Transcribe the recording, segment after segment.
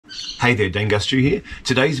Hey there, Dangustu here.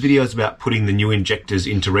 Today's video is about putting the new injectors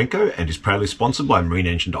into Renko and is proudly sponsored by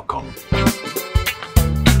MarineEngine.com.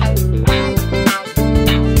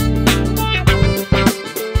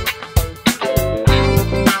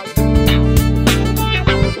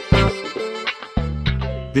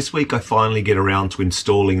 This week I finally get around to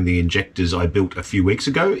installing the injectors I built a few weeks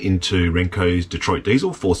ago into Renko's Detroit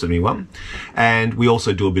Diesel 471, and we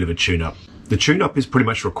also do a bit of a tune-up. The tune-up is pretty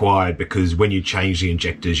much required because when you change the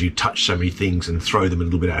injectors you touch so many things and throw them a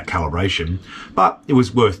little bit out of calibration, but it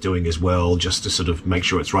was worth doing as well just to sort of make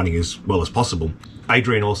sure it's running as well as possible.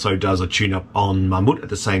 Adrian also does a tune-up on Mammoot at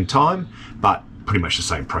the same time, but pretty much the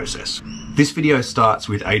same process. This video starts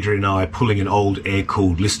with Adrian and I pulling an old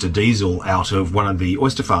air-cooled Lister diesel out of one of the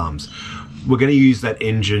oyster farms. We're going to use that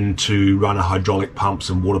engine to run a hydraulic pumps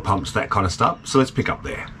and water pumps, that kind of stuff, so let's pick up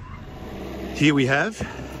there. Here we have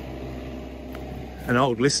an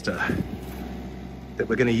old Lister that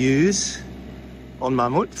we're going to use on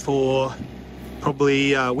Mammoot for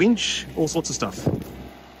probably winch, all sorts of stuff.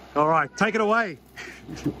 All right, take it away.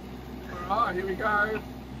 All right, here we go.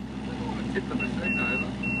 Tip the machine over.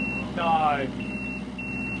 No.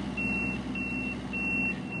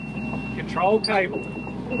 Control cable.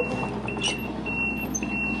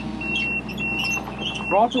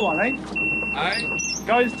 Right one, eh? Hey,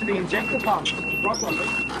 Goes to the injector pump. Right one,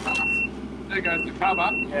 eh? there goes the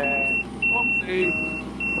cover. Yeah. Oopsie.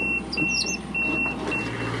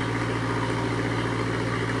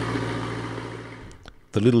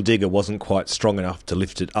 The little digger wasn't quite strong enough to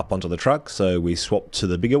lift it up onto the truck, so we swapped to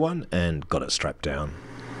the bigger one and got it strapped down.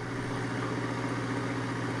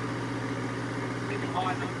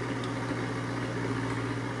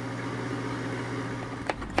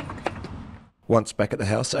 Once back at the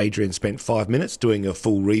house, Adrian spent 5 minutes doing a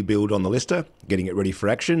full rebuild on the Lister, getting it ready for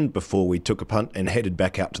action before we took a punt and headed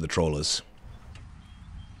back out to the trawlers.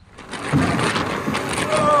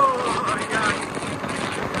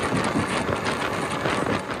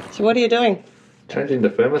 So what are you doing? Changing the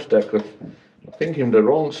thermostat because I think I'm the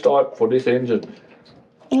wrong type for this engine.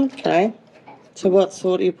 Okay. So what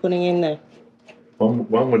sort are you putting in there?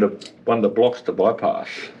 One with the one that blocks the bypass.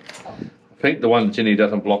 I think the one that's in here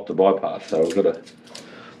doesn't block the bypass, so we've got to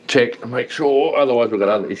check and make sure, otherwise we've got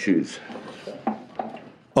other issues.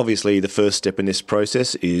 Obviously, the first step in this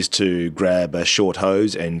process is to grab a short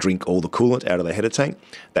hose and drink all the coolant out of the header tank.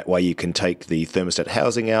 That way you can take the thermostat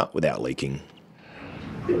housing out without leaking.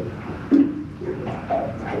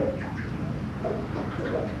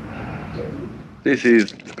 This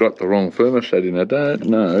has got the wrong thermostat in. I don't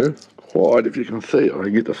know quite if you can see it. I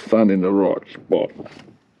can get the sun in the right spot.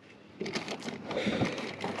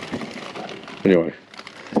 Anyway,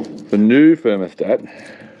 the new thermostat,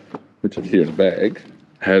 which is here in the bag,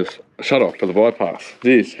 has a shut-off for the bypass.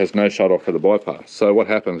 This has no shut-off for the bypass. So what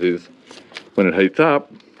happens is, when it heats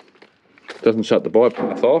up, it doesn't shut the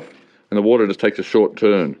bypass off, and the water just takes a short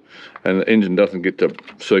turn, and the engine doesn't get to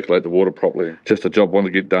circulate the water properly. Just a job I want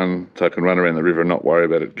to get done so I can run around the river and not worry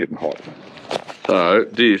about it getting hot. So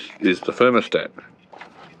this is the thermostat.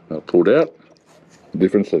 I've pulled out the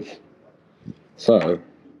differences. So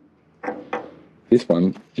this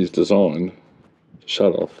one is designed to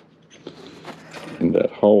shut off in that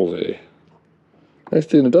hole there. That's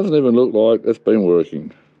it, it doesn't even look like it's been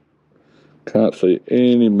working. Can't see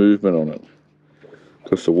any movement on it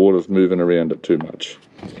because the water's moving around it too much.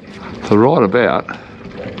 So right about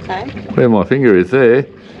where my finger is there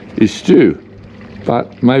is Stu,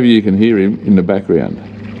 but maybe you can hear him in the background.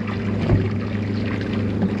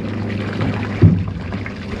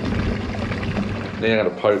 Now I'm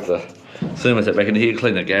going to poke the thermostat back in here,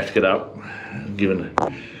 clean the gasket up. Given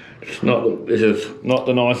this is not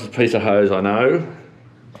the nicest piece of hose, I know.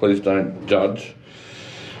 Please don't judge.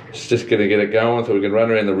 It's just going to get it going so we can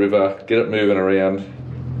run around the river, get it moving around.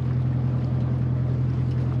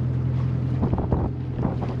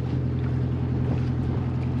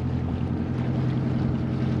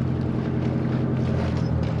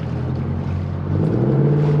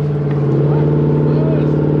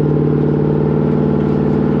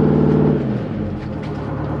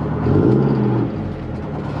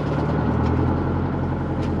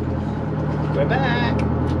 We're back.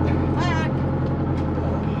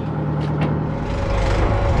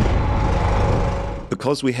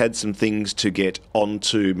 Because we had some things to get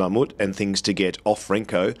onto Mammoot and things to get off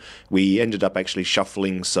Renko, we ended up actually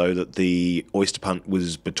shuffling so that the oyster punt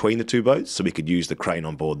was between the two boats, so we could use the crane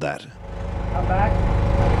on board that. Come back.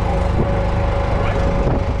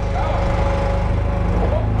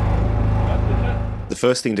 The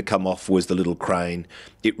first thing to come off was the little crane.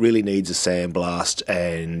 It really needs a sandblast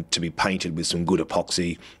and to be painted with some good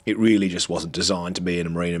epoxy. It really just wasn't designed to be in a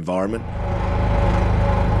marine environment.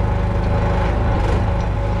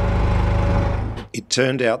 It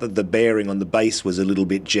turned out that the bearing on the base was a little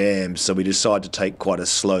bit jammed, so we decided to take quite a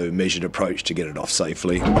slow, measured approach to get it off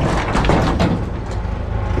safely. I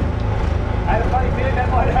had a funny feeling that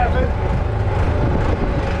might happen.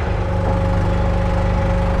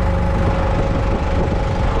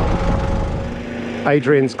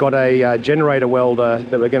 Adrian's got a generator welder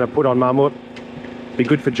that we're going to put on Mammoot. Be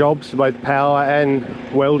good for jobs, both power and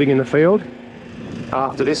welding in the field.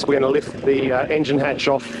 After this, we're going to lift the engine hatch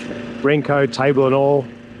off, Renko, table and all,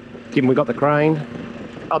 given we got the crane.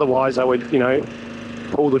 Otherwise, I would, you know,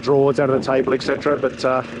 pull the drawers out of the table, etc. But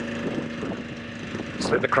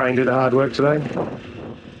just let the crane do the hard work today.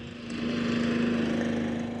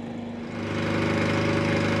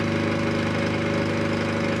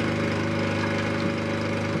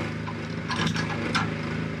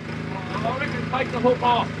 Take the hook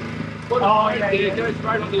off. Put it straight there, go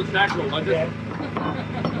straight onto the tackle.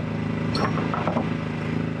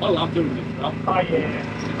 I love doing this stuff. Oh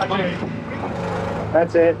yeah, I do.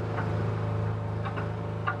 That's it.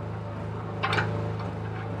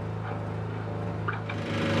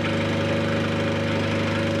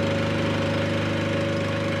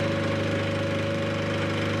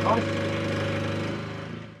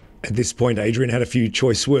 At this point, Adrian had a few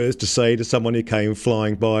choice words to say to someone who came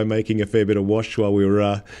flying by, making a fair bit of wash while we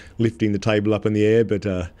were lifting the table up in the air, but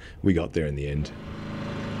we got there in the end.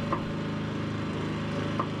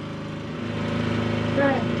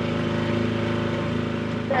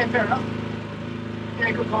 Yeah, fair enough.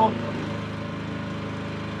 Yeah, good call.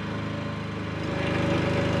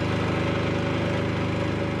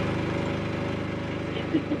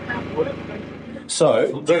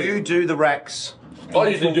 So, do you do the racks? I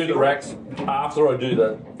usually do the racks after I do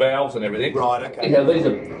the valves and everything. Right, okay. Yeah, these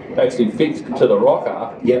are actually fixed to the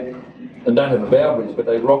rocker. Yep. And don't have a valve bridge, but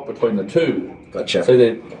they rock between the two. Gotcha. So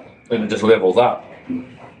then it just levels up.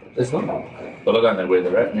 There's not, but I don't know where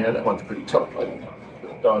they're at now. That one's pretty tight.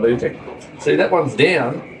 Diluting. See, that one's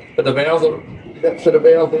down, but the valves are, that set of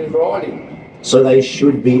valves is riding. So they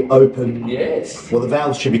should be open. Yes. Well, the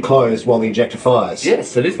valves should be closed while the injector fires.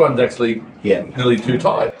 Yes, so this one's actually nearly too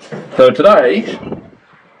tight. So today,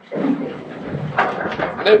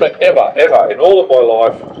 never, ever, in all of my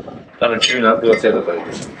life, done a tune-up with a set of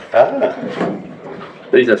these. Ah.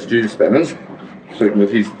 These are Stu spanners. Speaking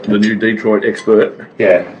with he's the new Detroit expert.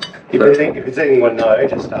 Yeah. If it's anyone know,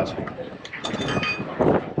 just ask.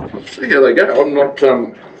 See how they go. I'm not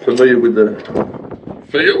familiar with the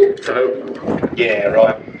feel, so Yeah,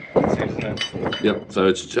 right. That's it, isn't it? yep. So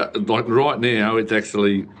it's just, like right now, it's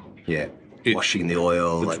actually Washing the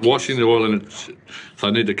oil. it's washing the oil, and it's so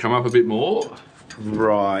I need to come up a bit more.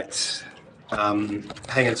 Right.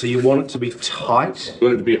 Hang on, so you want it to be tight? You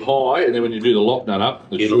want it to be high, and then when you do the lock nut up,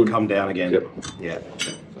 It'll come down again. Yep.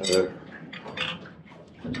 Yeah.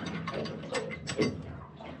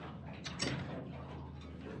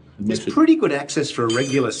 There's pretty good access for a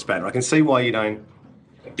regular spanner. I can see why you don't.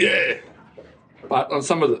 Yeah. But on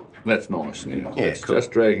some of the, that's nice. Yeah, it's cool.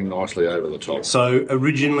 just dragging nicely over the top. So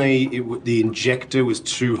originally, the injector was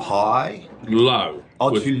too high. Low.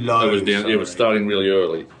 Oh, too low. It was down. It was starting really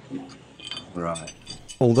early. Right.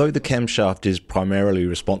 Although the camshaft is primarily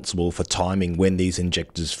responsible for timing when these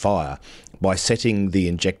injectors fire, by setting the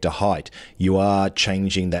injector height, you are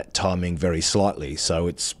changing that timing very slightly, so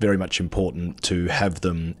it's very much important to have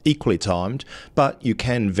them equally timed, but you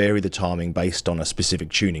can vary the timing based on a specific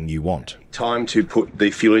tuning you want. Time to put the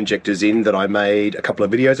fuel injectors in that I made a couple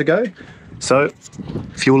of videos ago. So,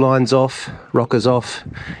 fuel lines off, rockers off,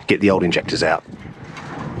 get the old injectors out.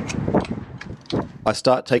 I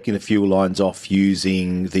start taking the fuel lines off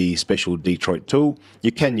using the special Detroit tool.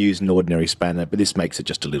 You can use an ordinary spanner, but this makes it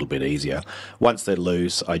just a little bit easier. Once they're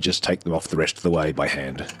loose, I just take them off the rest of the way by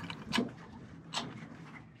hand.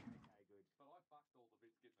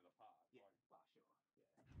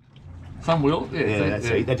 Some will. Yeah, that's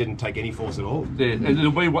it. That didn't take any force at all. Yeah, and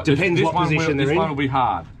it'll be what Depends this what one position they're this in. one will be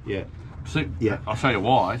hard. Yeah. See, Yeah. I'll show you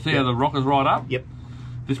why. See how the rocker's right up? Yep.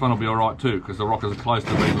 This one will be all right too, because the rockers are close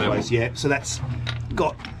to being level. Yeah, so that's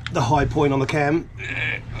got the high point on the cam.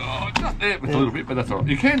 Yeah, just there, a little bit, but that's all right.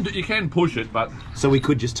 You can push it, but So we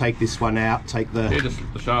could just take this one out, take the... just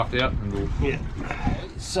the shaft out, and we'll. Yeah.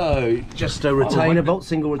 So, just a retainer bolt,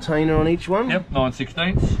 single retainer on each one? Yep,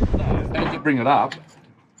 9/16. As you bring it up,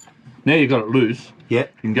 now you've got it loose.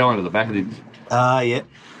 Yep. You can go under the back of it, Yep.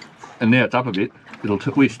 and now it's up a bit. It'll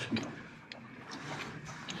twist.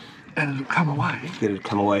 And it'll come away. Get it to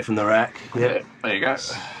come away from the rack. Yeah, there you go.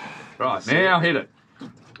 Right, now hit it.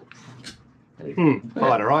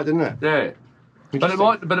 Right, all right, didn't it? Yeah. But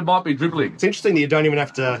it might be dribbling. It's interesting that you don't even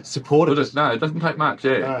have to support it. No, it doesn't take much,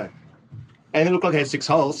 yeah. No. And it looked like it had 6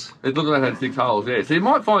 holes. It looked like it had 6 holes, yeah. So you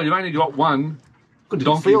might find you've only got one Good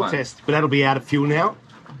donkey field one. test, but that'll be out of fuel now.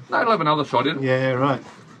 No, it'll have another shot in it. Yeah, right.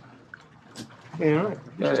 Yeah, right.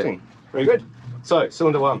 Interesting. Very good. So,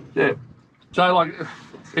 cylinder 1. Yeah. So, like,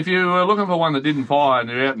 if you were looking for one that didn't fire and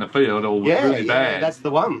you're out in the field or was really bad, that's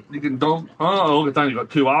the one. you can look, it's only got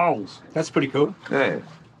 2 holes. That's pretty cool. Yeah.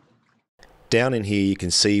 Down in here you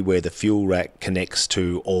can see where the fuel rack connects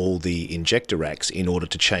to all the injector racks in order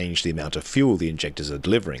to change the amount of fuel the injectors are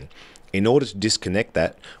delivering. In order to disconnect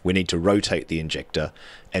that, we need to rotate the injector,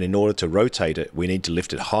 and in order to rotate it, we need to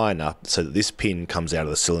lift it high enough so that this pin comes out of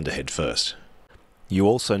the cylinder head first. You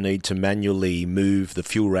also need to manually move the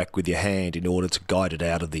fuel rack with your hand in order to guide it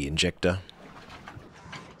out of the injector.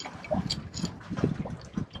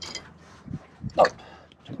 Oh,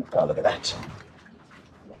 look at that.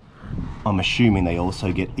 I'm assuming they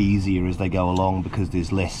also get easier as they go along because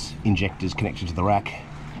there's less injectors connected to the rack.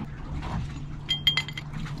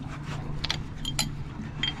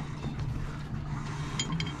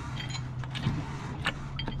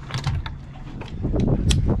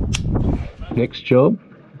 Next job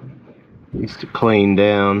is to clean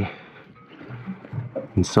down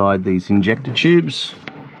inside these injector tubes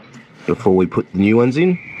before we put the new ones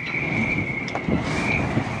in.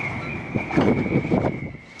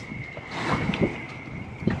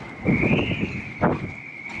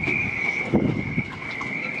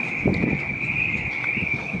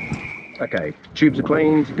 Okay, tubes are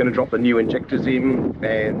cleaned, going to drop the new injectors in,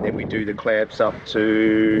 and then we do the clamps up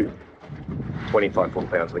to 25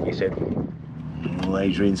 foot-pounds, like you said. Well,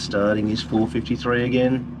 Adrian's starting his 453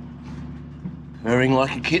 again. Purring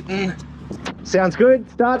like a kitten. Sounds good.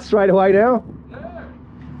 Start straight away now.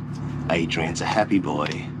 Adrian's a happy boy.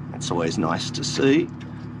 That's always nice to see.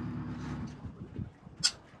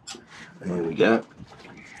 There we go.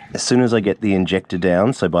 As soon as I get the injector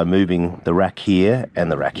down, so by moving the rack here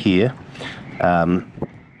and the rack here,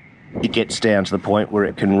 it gets down to the point where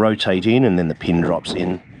it can rotate in and then the pin drops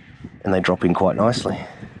in, and they drop in quite nicely.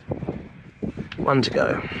 One to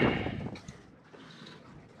go.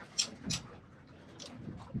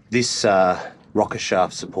 This rocker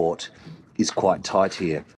shaft support is quite tight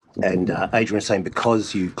here, and Adrian was saying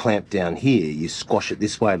because you clamp down here, you squash it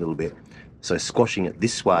this way a little bit. So squashing it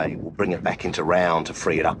this way will bring it back into round to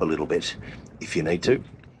free it up a little bit if you need to.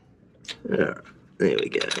 There we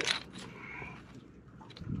go.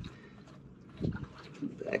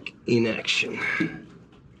 Back in action.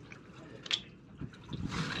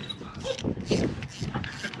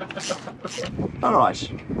 All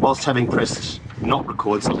right, whilst having pressed not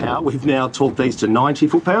record somehow, we've now torqued these to 90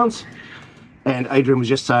 foot-pounds. And Adrian was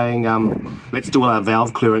just saying, let's do all our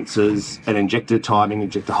valve clearances and injector timing,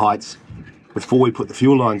 injector heights before we put the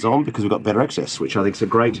fuel lines on, because we've got better access, which I think is a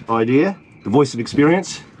great idea. The voice of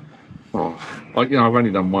experience. Oh, I've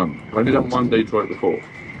only done one. I've only done one Detroit before.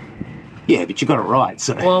 Yeah, but you got it right.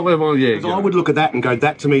 So. Well, yeah. I would look at that and go,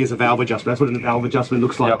 that to me is a valve adjustment. That's what a valve adjustment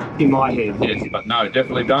looks like in my head. Yes, but no,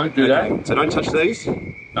 definitely don't do that. So don't touch these?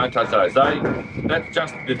 Don't touch those. That's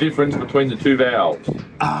just the difference between the two valves.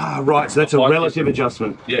 Ah, right, so that's a relative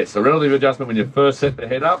adjustment. Yes, a relative adjustment when you first set the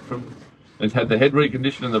head up. It's had the head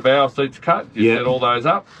reconditioned and the valve seats cut. You set all those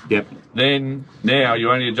up. Yep. Then, now you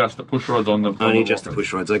only adjust the push rods on the... Only adjust the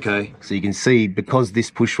push rods, okay. So you can see, because this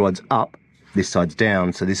push rod's up, this side's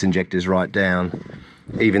down, so this injector's right down.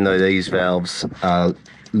 Even though these valves are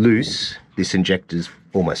loose, this injector's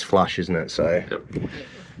almost flush, isn't it? So,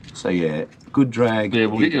 so yeah, good drag. Yeah,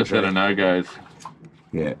 we'll get you a set of no-goes.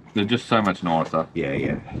 Yeah. They're just so much nicer. Yeah,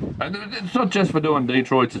 yeah. And it's not just for doing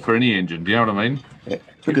Detroits, it's for any engine, do you know what I mean? Yeah.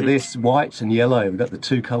 Look at this, white and yellow. We've got the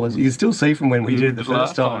two colours. You can still see from when we did the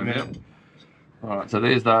first time. Yeah. All right, so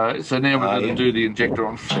there's those. So now we're going to do the injector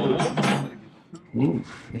on 4.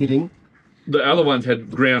 Hitting. The other ones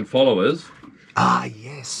had ground followers. Ah,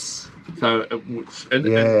 yes. So,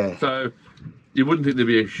 so you wouldn't think there'd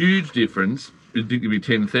be a huge difference. You'd think it'd be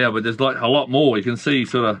 10,000, but there's like a lot more. You can see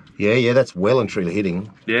sort of... Yeah, that's well and truly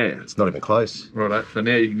hitting. Yeah. It's not even close. Right, so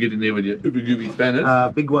now you can get in there with your ooby-gooby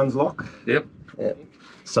spanners. Big ones lock. Yep.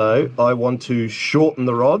 So I want to shorten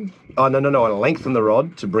the rod. Oh, no, I lengthen the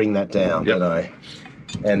rod to bring that down, don't I?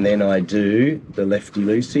 And then I do the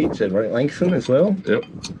lefty-loosey to lengthen as well. Yep.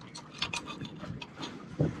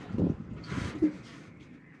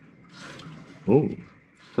 Ooh.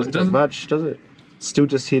 Doesn't take much, does it? Still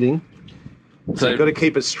just hitting. So you've got to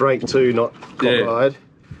keep it straight too, not cockeyed.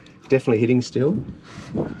 Definitely hitting still.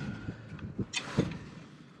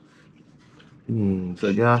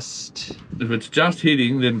 So Just. if it's just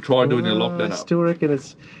hitting, then try doing your lock down I up. still reckon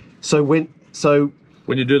it's. So when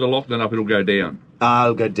When you do the lock down up, it'll go down.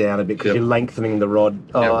 I'll go down a bit because Yep. you're lengthening the rod.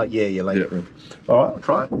 Oh, Yep. yeah, you're lengthening. All right, I'll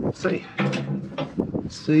try it. Let's see.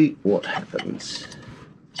 See what happens.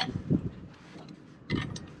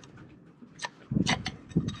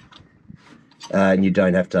 And you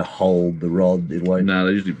don't have to hold the rod. It won't. No,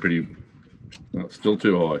 they're usually pretty. No, it's still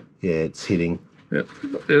too high. Yeah, it's hitting. Yeah,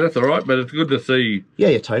 that's all right, but it's good to see.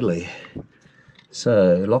 Yeah, totally.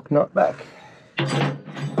 So lock nut back.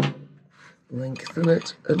 Lengthen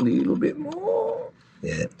it a little bit more.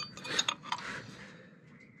 Yeah.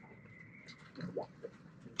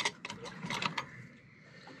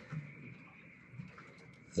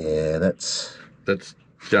 Yeah, that's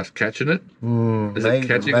just catching it. Is it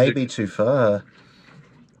catching? maybe too far.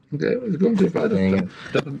 Yeah, it's gone too far.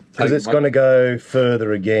 Because it's going to go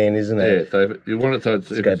further again, isn't Yeah, it? so if you want it so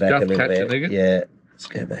it's, if Go it's back a just little catching bit. it, Yeah, let's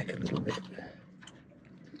go back a little bit.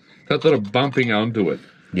 so it's sort of bumping onto it.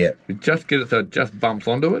 Yeah. You just get it so it just bumps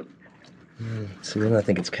onto it. So then I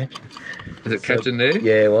think it's catching. Is it catching there?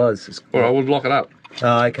 Yeah, it was. It's All right, we'll lock it up.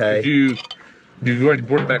 Oh, okay. If you already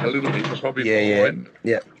brought it back a little bit, you'll probably Yeah. find.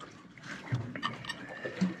 Yeah.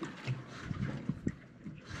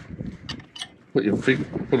 Put a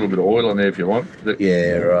little bit of oil on there if you want.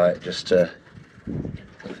 Yeah, right. Just That's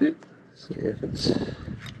it. see if it's.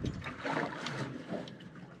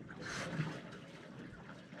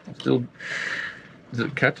 Still, is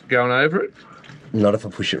it catch going over it? Not if I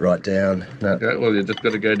push it right down. No. Okay, well, you just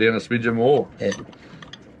got to go down a smidgen more. Yeah.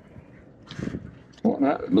 Oh,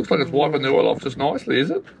 no, it looks like it's wiping the oil off just nicely, is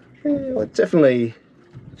it? Yeah, well, it definitely.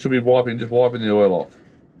 It should be just wiping the oil off.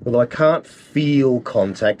 Well, I can't feel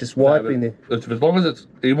contact. It's wiping. No, as long as it's,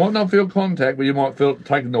 you might not feel contact, but you might feel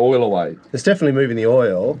taking the oil away. It's definitely moving the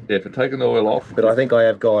oil, Yeah, if you're taking the oil off, but I think I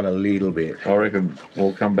have gone a little bit. I reckon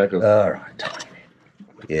we'll come back. All right, tiny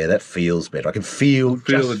bit. Yeah, that feels better. I can feel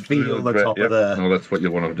the top yep. of the. Oh, that's what you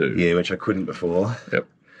want to do. Yeah, which I couldn't before. Yep.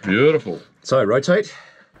 Beautiful. So rotate.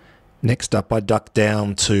 Next up, I ducked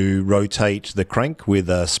down to rotate the crank with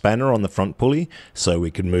a spanner on the front pulley so we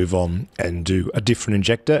could move on and do a different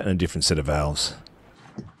injector and a different set of valves.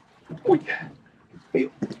 Feel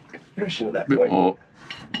compression at that Bit point. more.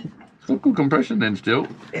 Got good compression then still.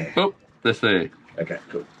 Yeah. Oh, that's there. Okay,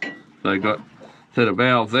 cool. So you got a set of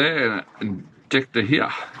valves there and an injector here.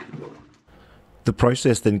 The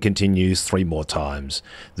process then continues 3 more times.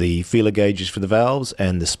 The feeler gauges for the valves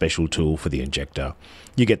and the special tool for the injector.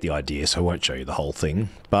 You get the idea, so I won't show you the whole thing,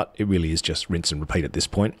 but it really is just rinse and repeat at this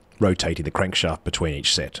point, rotating the crankshaft between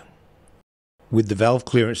each set. With the valve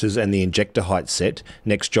clearances and the injector height set,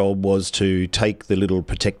 next job was to take the little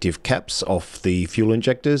protective caps off the fuel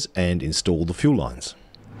injectors and install the fuel lines.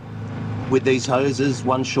 With these hoses,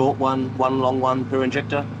 one short one, one long one per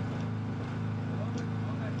injector.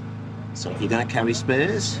 So if you're going to carry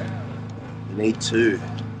spares, you need 2.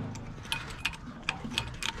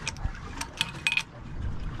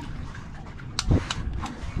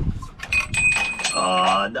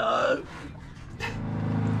 Oh no.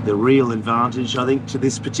 The real advantage, I think, to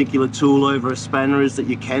this particular tool over a spanner is that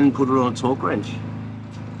you can put it on a torque wrench.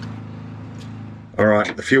 All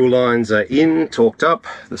right, the fuel lines are in, torqued up.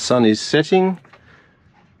 The sun is setting.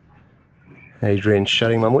 Adrian's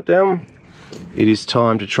shutting Mammoot down. It is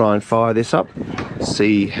time to try and fire this up,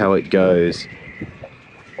 see how it goes.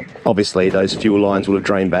 Obviously those fuel lines will have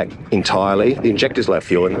drained back entirely. The injectors will have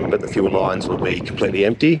fuel in them, but the fuel lines will be completely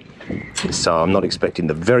empty. So I'm not expecting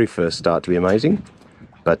the very first start to be amazing,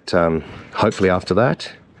 but hopefully after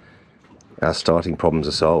that, our starting problems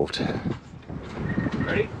are solved.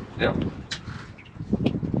 Ready? Yep.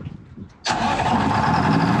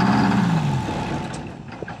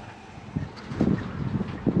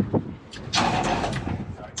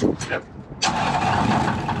 Yep.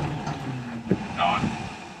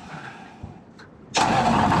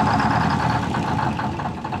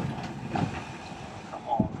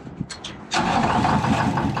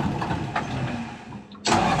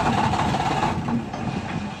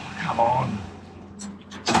 Come on.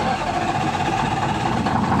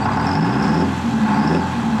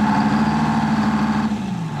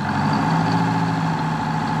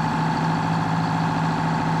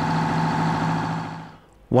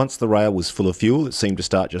 Once the rail was full of fuel, it seemed to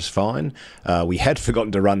start just fine. We had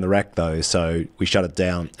forgotten to run the rack though, so we shut it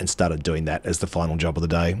down and started doing that as the final job of the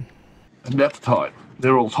day. And that's tight.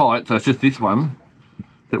 They're all tight, so it's just this one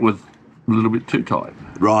that was a little bit too tight.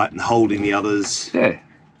 Right, and holding the others Yeah.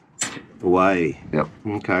 away. Yep.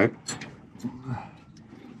 Okay.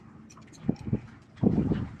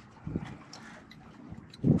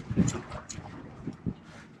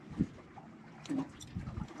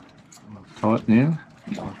 tight now.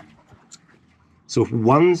 So if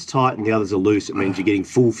one's tight and the others are loose, it means you're getting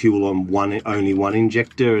full fuel on only one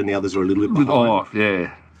injector and the others are a little bit behind. Oh,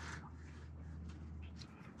 yeah.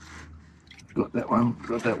 Got that one,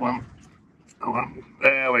 got that one.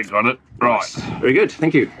 There, we got it. Right. Very good,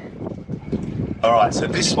 thank you. All right, so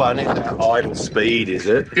this one is at idle speed, is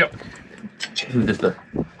it? Yep. Just a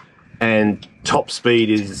And top speed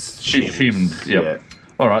is shimmed. Yep. Yeah.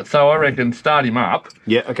 All right, so I reckon start him up.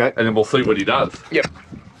 Yeah, okay. And then we'll see what he does. Yep.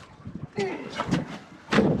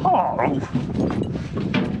 Oh.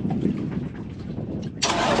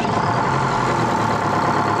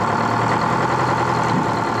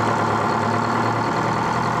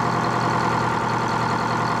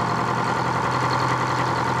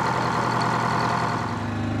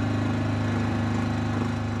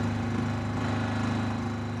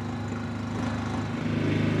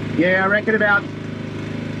 Yeah, I reckon about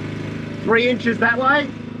 3 inches that way.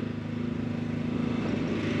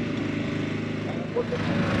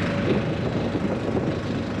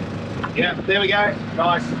 Yeah, there we go.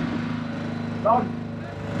 Nice. On.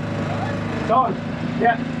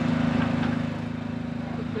 Yeah.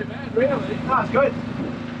 Not too bad, really. That's good.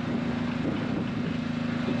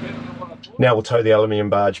 Now we'll tow the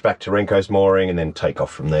aluminium barge back to Renko's mooring and then take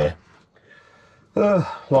off from there.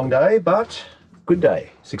 Long day, but good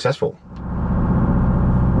day. Successful.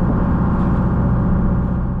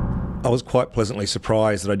 I was quite pleasantly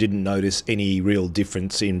surprised that I didn't notice any real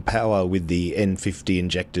difference in power with the N50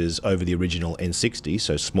 injectors over the original N60,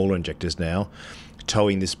 so smaller injectors now.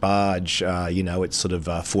 Towing this barge, you know, it's sort of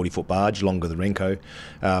a 40-foot barge, longer than Renko,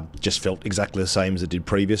 just felt exactly the same as it did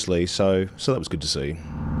previously, so that was good to see.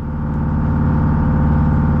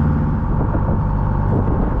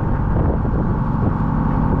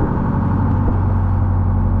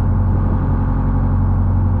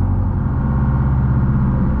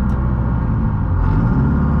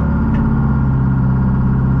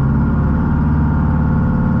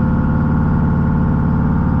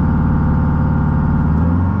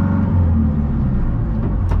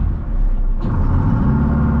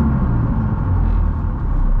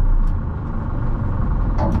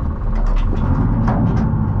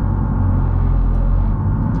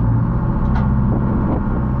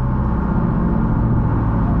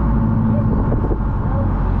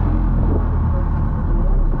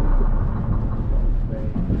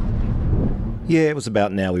 Yeah, it was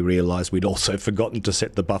about now we realised we'd also forgotten to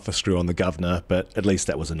set the buffer screw on the governor, but at least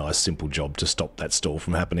that was a nice simple job to stop that stall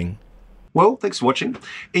from happening. Well, thanks for watching.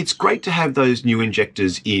 It's great to have those new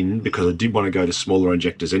injectors in because I did want to go to smaller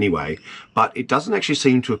injectors anyway, but it doesn't actually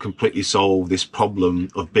seem to have completely solved this problem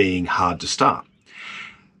of being hard to start.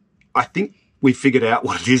 I think we figured out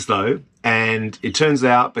what it is though, and it turns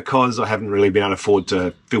out because I haven't really been able to afford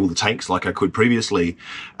to fill the tanks like I could previously,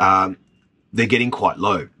 they're getting quite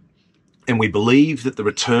low. And we believe that the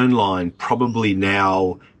return line probably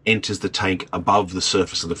now enters the tank above the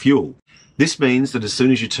surface of the fuel. This means that as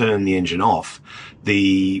soon as you turn the engine off,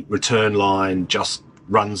 the return line just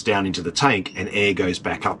runs down into the tank and air goes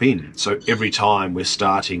back up in. So every time we're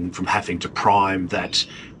starting from having to prime that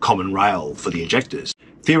common rail for the injectors.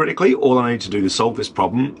 Theoretically, all I need to do to solve this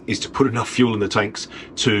problem is to put enough fuel in the tanks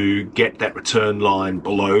to get that return line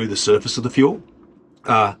below the surface of the fuel.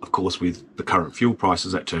 Of course, with the current fuel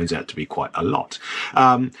prices, that turns out to be quite a lot.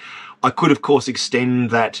 I could, of course, extend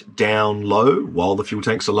that down low while the fuel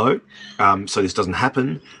tanks are low, so this doesn't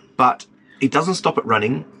happen, but it doesn't stop it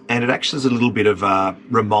running, and it actually is a little bit of a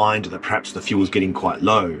reminder that perhaps the fuel is getting quite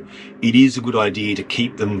low. It is a good idea to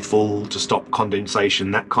keep them full to stop condensation,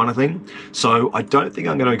 that kind of thing. So I don't think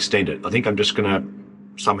I'm going to extend it. I think I'm just going to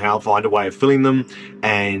somehow find a way of filling them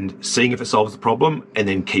and seeing if it solves the problem and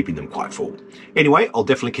then keeping them quite full. Anyway, I'll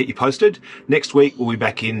definitely keep you posted. Next week, we'll be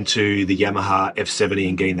back into the Yamaha F70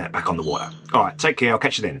 and getting that back on the water. All right, take care. I'll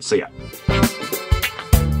catch you then. See ya.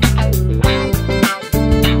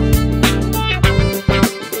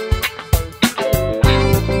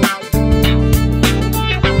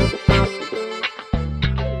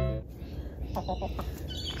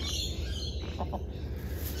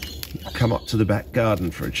 Come up to the back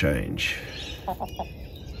garden for a change.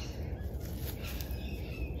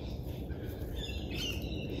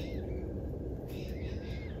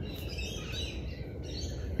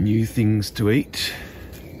 New things to eat.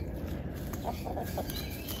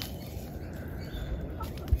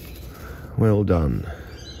 Well done.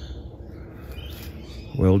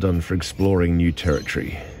 Well done for exploring new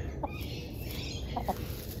territory.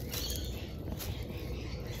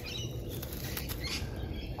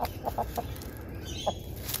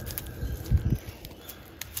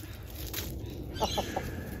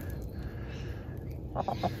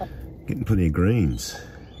 Getting plenty of greens.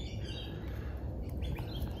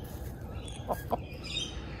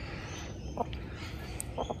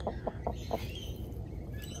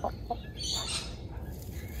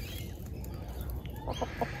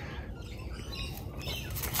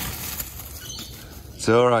 It's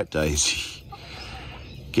all right, Daisy.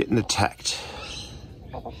 Getting attacked.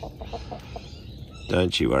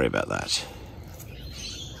 Don't you worry about that.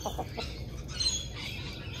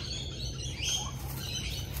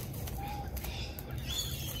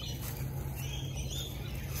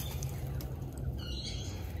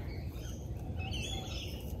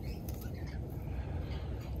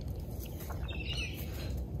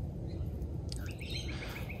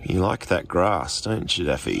 You like that grass, don't you,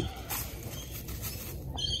 Daffy?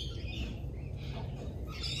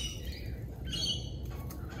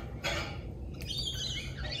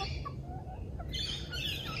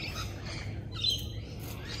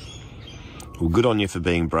 Well, good on you for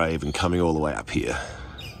being brave and coming all the way up here.